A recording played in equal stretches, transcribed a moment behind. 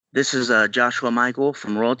This is Joshua Michael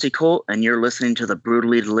from Royalty Kult, and you're listening to the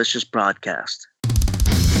Brutally Delicious podcast.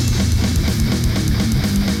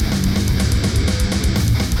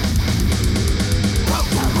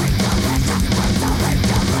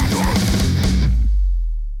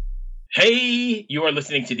 Hey, you are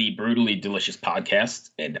listening to the Brutally Delicious podcast,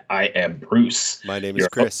 and I am Bruce. My name is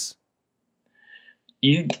Chris.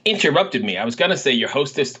 You interrupted me. I was going to say your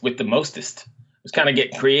hostess with the mostest. I was kind of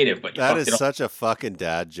getting creative, but you that is such a fucking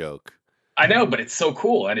dad joke. I know, but it's so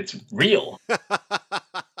cool, and it's real.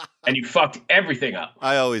 And you fucked everything up.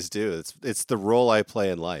 I always do. It's the role I play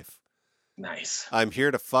in life. Nice. I'm here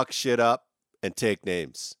to fuck shit up and take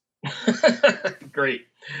names. Great.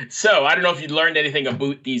 So, I don't know if you learned anything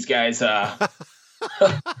about these guys, about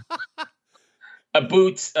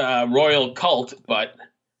Royal Kult, but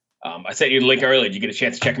I sent you the link earlier. Did you get a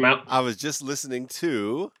chance to check them out? I was just listening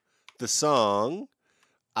to the song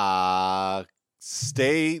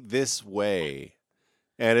Stay This Way,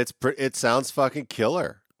 and it sounds fucking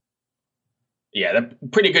killer. Yeah, they're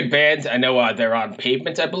pretty good band. I know they're on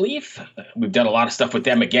Pavement, I believe. We've done a lot of stuff with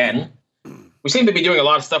them again. We seem to be doing a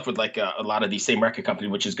lot of stuff with like a lot of these same record companies,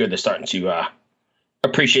 which is good. They're starting to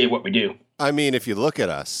appreciate what we do. I mean, if you look at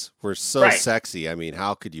us, we're so sexy. I mean,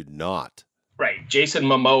 how could you not? Right. Jason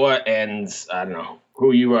Momoa and I don't know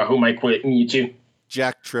who am I quitting you to?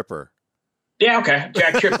 Jack Tripper. Yeah, okay.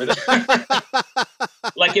 Jack Tripper.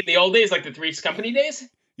 Like in the old days, like the Three's Company days?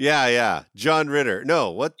 Yeah. John Ritter.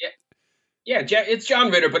 No, what? Yeah, it's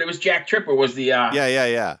John Ritter, but it was Jack Tripper was the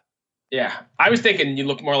Yeah. Yeah, I was thinking you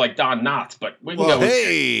look more like Don Knotts, but we can go.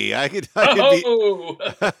 Hey, I could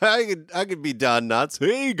be Don Knotts.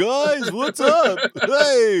 Hey guys, what's up?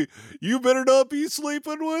 Hey, you better not be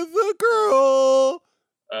sleeping with a girl.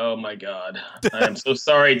 Oh my God, I am so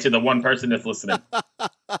sorry to the one person that's listening.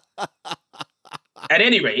 At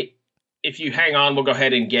any rate, if you hang on, we'll go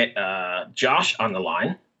ahead and get Josh on the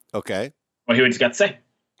line. Okay. Well, hear what he's got to say.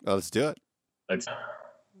 Oh, let's do it.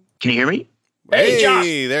 Can you hear me? Hey, Josh.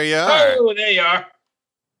 There you are. Oh, there you are.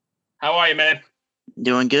 How are you, man?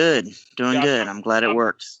 Doing good. Good. I'm glad it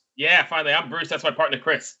worked. Yeah, finally. I'm Bruce. That's my partner,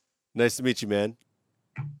 Chris. Nice to meet you, man.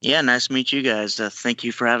 Yeah, nice to meet you guys. Thank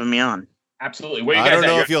you for having me on. Absolutely. Where you guys I don't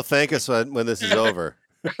know if you'll thank us when this is over.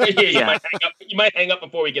 You might hang up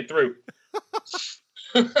before we get through.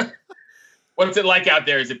 What's it like out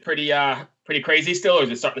there? Is it pretty crazy still, or is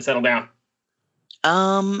it starting to settle down?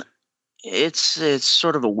 It's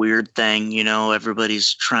sort of a weird thing,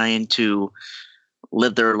 everybody's trying to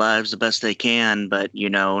live their lives the best they can, but,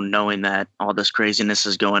 knowing that all this craziness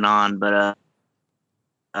is going on, but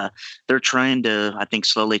they're trying to, I think,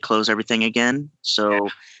 slowly close everything again. So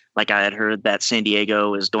like I had heard that San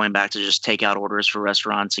Diego is going back to just takeout orders for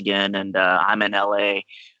restaurants again. And I'm in LA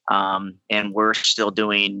and we're still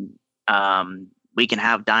doing, we can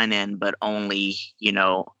have dine-in, but only,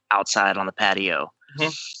 outside on the patio. Mm-hmm.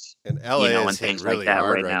 And LA is things really like that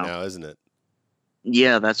hard right now, isn't it?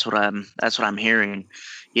 Yeah, that's what I'm hearing.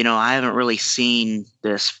 I haven't really seen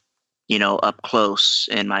this, up close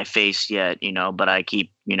in my face yet, but I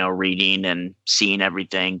keep, reading and seeing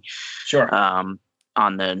everything. Sure.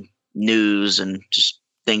 On the news and just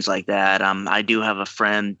things like that. I do have a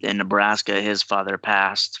friend in Nebraska. His father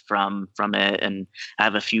passed from it, and I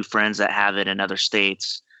have a few friends that have it in other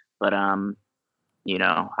states, but I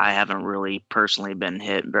haven't really personally been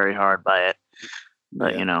hit very hard by it,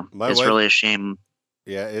 but it's really a shame.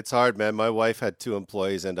 Yeah, it's hard, man. My wife had 2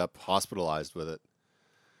 employees end up hospitalized with it.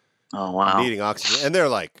 Oh, wow. Needing oxygen. And they're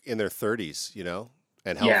like in their 30s,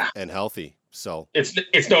 and healthy. So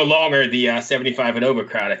it's no longer the 75 and over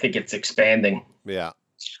crowd. I think it's expanding. Yeah.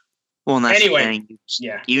 Well, and that's the thing.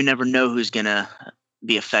 You never know who's going to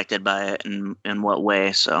be affected by it and in what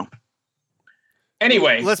way. So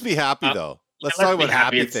anyway, let's be happy though. Let's talk about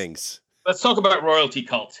happy things. Let's talk about Royalty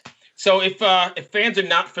Kult. So if fans are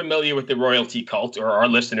not familiar with the Royalty Kult, or our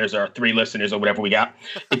listeners, or 3 listeners, or whatever we got,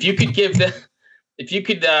 if you could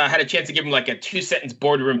had a chance to give them like a 2-sentence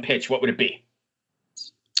boardroom pitch, what would it be?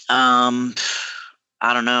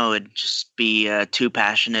 I don't know. It'd just be 2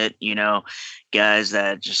 passionate, guys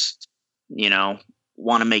that just,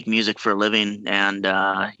 want to make music for a living and,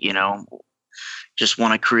 just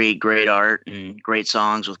want to create great art and great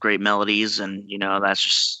songs with great melodies. And,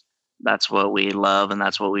 that's what we love and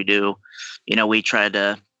that's what we do. We tried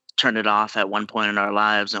to turn it off at one point in our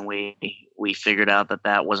lives and we figured out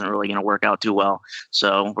that wasn't really going to work out too well.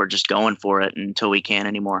 So we're just going for it until we can't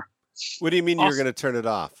anymore. What do you mean you're going to turn it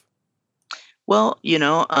off? Well,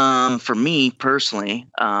 for me personally,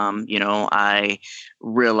 I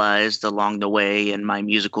realized along the way in my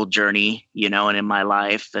musical journey, and in my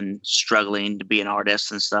life and struggling to be an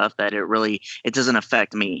artist and stuff that it doesn't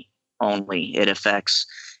affect me only. It affects,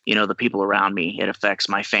 the people around me. It affects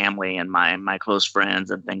my family and my close friends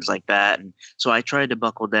and things like that. And so I tried to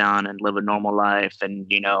buckle down and live a normal life and,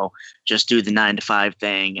 just do the 9 to 5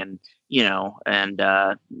 thing and,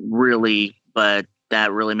 really, but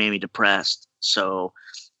that really made me depressed. So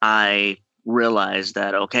I realized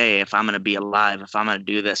that, okay, if I'm going to be alive, if I'm going to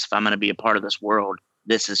do this, if I'm going to be a part of this world,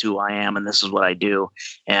 this is who I am and this is what I do.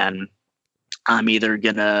 And I'm either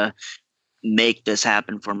going to make this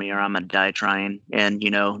happen for me or I'm going to die trying. And,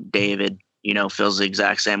 David, feels the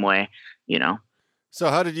exact same way, you know. So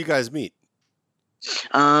how did you guys meet?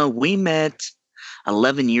 We met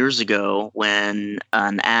 11 years ago when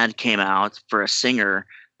an ad came out for a singer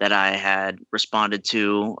that I had responded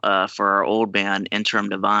to for our old band, Interim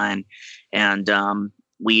Divine. And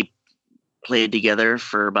we played together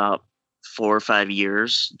for about 4 or 5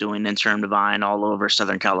 years doing Interim Divine all over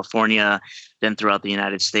Southern California, then throughout the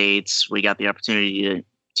United States. We got the opportunity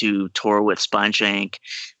to tour with Sponge,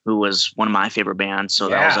 who was one of my favorite bands. So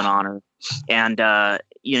that was an honor. And,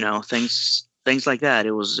 things like that.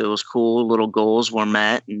 It was cool. Little goals were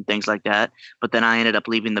met and things like that. But then I ended up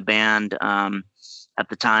leaving the band at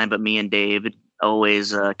the time. But me and David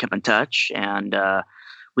always kept in touch. And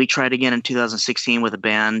we tried again in 2016 with a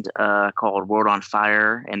band called World on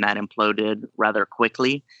Fire, and that imploded rather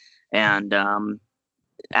quickly. And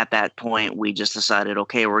at that point, we just decided,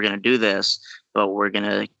 okay, we're going to do this, but we're going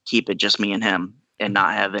to keep it just me and him and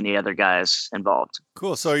not have any other guys involved.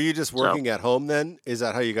 Cool. So are you just working at home then? Is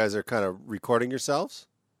that how you guys are kind of recording yourselves?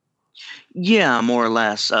 Yeah, more or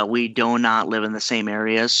less. We do not live in the same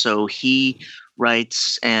area. So he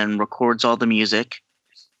writes and records all the music.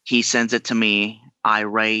 He sends it to me. I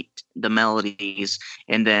write the melodies,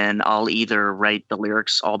 and then I'll either write the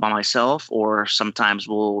lyrics all by myself, or sometimes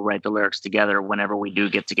we'll write the lyrics together whenever we do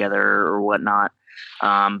get together or whatnot.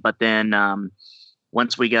 But then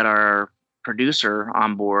once we got our producer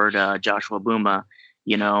on board, Joshua Booma,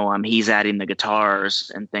 he's adding the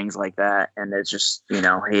guitars and things like that. And it's just,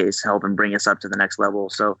 he's helping bring us up to the next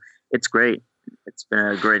level. So it's great. It's been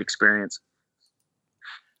a great experience.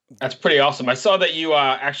 That's pretty awesome. I saw that you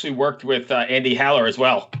actually worked with Andy Haller as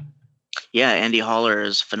well. Yeah, Andy Haller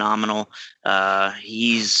is phenomenal.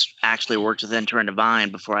 He's actually worked with Interim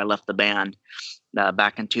Divine before I left the band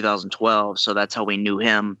back in 2012. So that's how we knew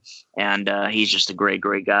him. And he's just a great,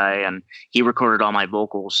 great guy. And he recorded all my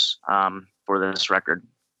vocals for this record.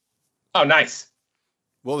 Oh, nice.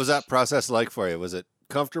 What was that process like for you? Was it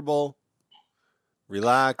comfortable,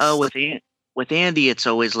 relaxed? With Andy, it's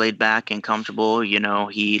always laid back and comfortable.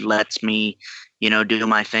 He lets me, do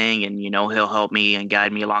my thing, and, he'll help me and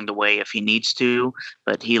guide me along the way if he needs to,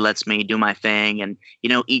 but he lets me do my thing. And,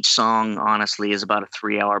 each song honestly is about a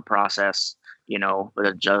 3-hour process,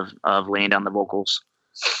 of laying down the vocals.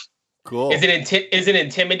 Cool. Is it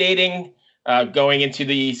intimidating going into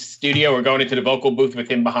the studio or going into the vocal booth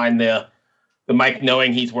with him behind the mic,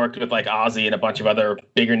 knowing he's worked with like Ozzy and a bunch of other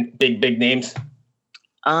big names?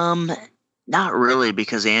 Not really,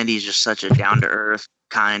 because Andy's just such a down to earth,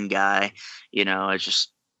 kind guy.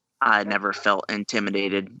 I never felt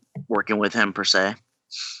intimidated working with him per se.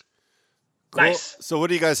 Cool. Nice. So what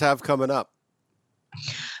do you guys have coming up?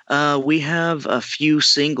 We have a few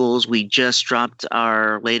singles. We just dropped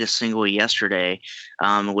our latest single yesterday,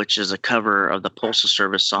 which is a cover of the Postal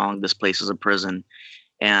Service song, "This Place is a Prison."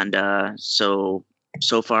 And so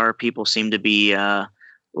far, people seem to be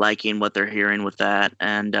liking what they're hearing with that.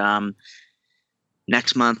 And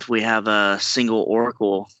next month, we have a single,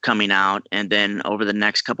 Oracle, coming out. And then over the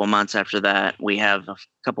next couple months after that, we have a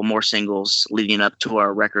couple more singles leading up to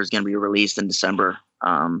our record is going to be released in December.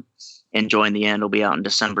 Enjoying the End will be out on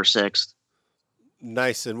December 6th.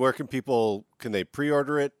 Nice. And where can they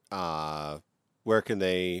pre-order it? Where can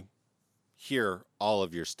they hear all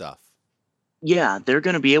of your stuff? Yeah, they're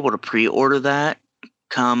going to be able to pre-order that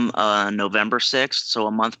come November 6th, so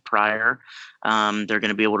a month prior. They're going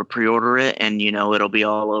to be able to pre-order it, and it'll be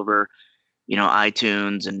all over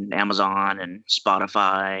iTunes and Amazon and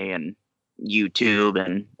Spotify and YouTube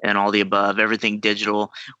and all the above, everything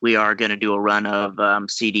digital. We are going to do a run of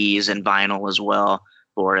CDs and vinyl as well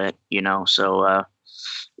for it, so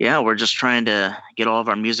we're just trying to get all of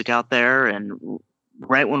our music out there. And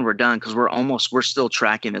right when we're done, because we're still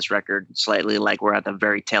tracking this record slightly, like we're at the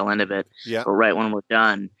very tail end of it. Yeah. But right when we're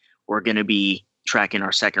done, we're going to be tracking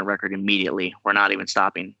our second record immediately. We're not even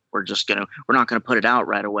stopping. We're not going to put it out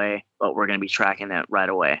right away, but we're going to be tracking it right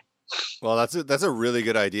away. Well, that's a really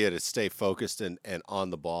good idea to stay focused and on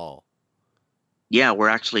the ball. Yeah, we're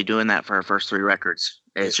actually doing that for our first 3 records.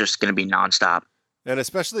 It's just going to be nonstop. And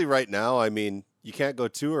especially right now, I mean, you can't go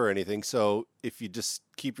tour or anything. So if you just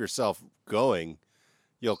keep yourself going,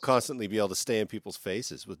 you'll constantly be able to stay in people's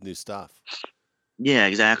faces with new stuff. Yeah,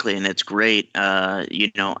 exactly. And it's great.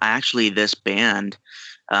 Actually this band,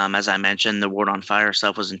 as I mentioned, the World on Fire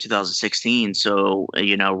stuff was in 2016. So,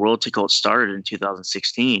 Royalty Kult started in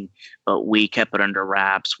 2016, but we kept it under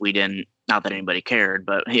wraps. We didn't, not that anybody cared,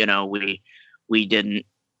 but, we didn't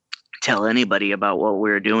tell anybody about what we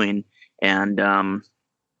were doing. And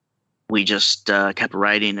we just kept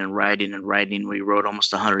writing and writing and writing. We wrote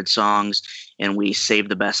almost 100 songs, and we saved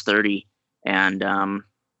the best 30. And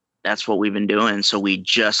that's what we've been doing. So we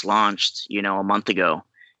just launched, a month ago,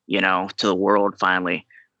 to the world finally.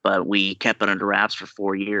 But we kept it under wraps for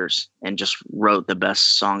 4 years and just wrote the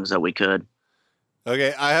best songs that we could.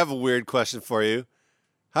 Okay, I have a weird question for you.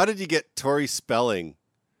 How did you get Tori Spelling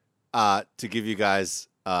to give you guys...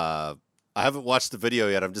 I haven't watched the video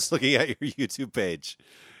yet. I'm just looking at your YouTube page.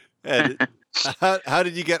 And how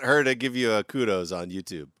did you get her to give you a kudos on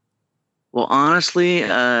YouTube? Well, honestly,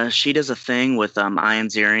 she does a thing with Ian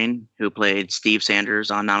Ziering, who played Steve Sanders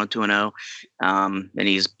on 90210, and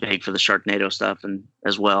he's big for the Sharknado stuff and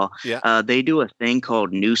as well. Yeah. They do a thing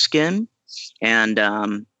called New Skin, and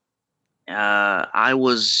I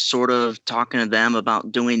was sort of talking to them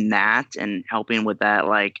about doing that and helping with that,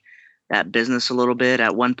 that business a little bit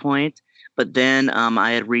at one point. But then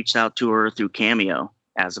I had reached out to her through Cameo,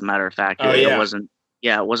 as a matter of fact. It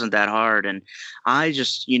wasn't that hard. And I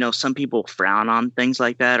just, some people frown on things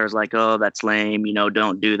like that, or it's like, oh, that's lame,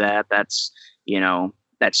 don't do that. That's,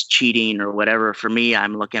 that's cheating or whatever. For me,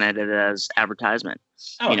 I'm looking at it as advertisement,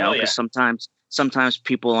 because sometimes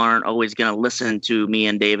people aren't always going to listen to me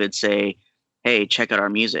and David say, hey, check out our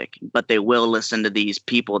music, but they will listen to these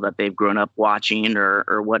people that they've grown up watching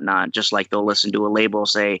or whatnot, just like they'll listen to a label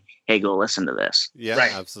say, hey, go listen to this. Yeah,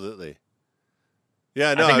 right. Absolutely.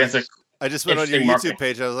 Yeah, no, I just went on your YouTube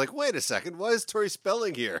page. I was like, wait a second, why is Tori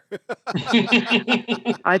Spelling here?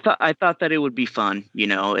 I thought that it would be fun.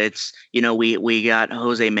 It's, we got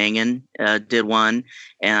Jose Mangan did one,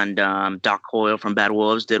 and Doc Coyle from Bad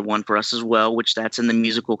Wolves did one for us as well, which that's in the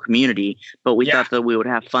musical community. But we thought that we would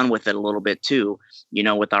have fun with it a little bit too,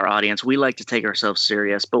 with our audience. We like to take ourselves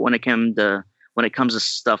serious, but when it comes to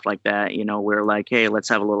stuff like that, we're like, hey, let's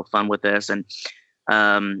have a little fun with this. And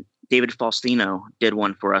David Faustino did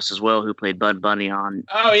one for us as well, who played Bud Bunny on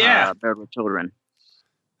Better Children.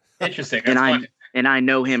 Interesting. And I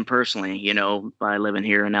know him personally, by living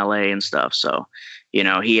here in LA and stuff. So,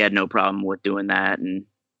 he had no problem with doing that, and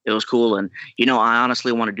it was cool. And, I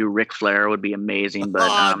honestly want to do Ric Flair. It would be amazing, but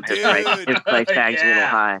his price tag's a little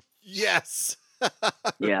high. Yes.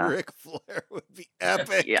 Yeah. Ric Flair would be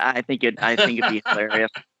epic. Yeah, I think it'd be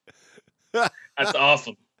hilarious. That's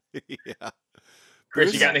awesome. Yeah.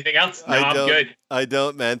 Chris, you got anything else? No, I'm good. I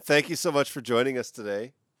don't, man. Thank you so much for joining us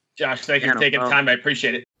today. Josh, thank you for taking the time. I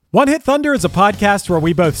appreciate it. One Hit Thunder is a podcast where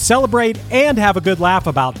we both celebrate and have a good laugh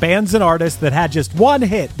about bands and artists that had just one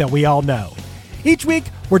hit that we all know. Each week,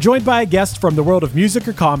 we're joined by a guest from the world of music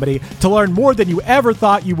or comedy to learn more than you ever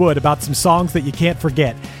thought you would about some songs that you can't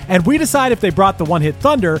forget. And we decide if they brought the One Hit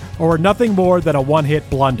Thunder or were nothing more than a one-hit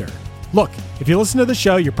blunder. Look, if you listen to the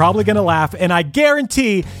show, you're probably going to laugh, and I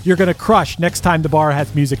guarantee you're going to crush next time the bar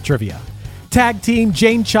has music trivia. Tag Team,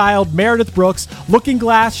 Jane Child, Meredith Brooks, Looking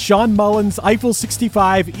Glass, Sean Mullins, Eiffel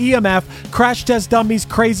 65, EMF, Crash Test Dummies,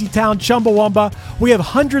 Crazy Town, Chumbawamba. We have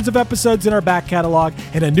hundreds of episodes in our back catalog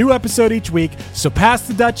and a new episode each week, so pass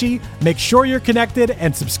the Dutchie, make sure you're connected,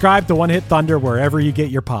 and subscribe to One Hit Thunder wherever you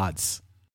get your pods.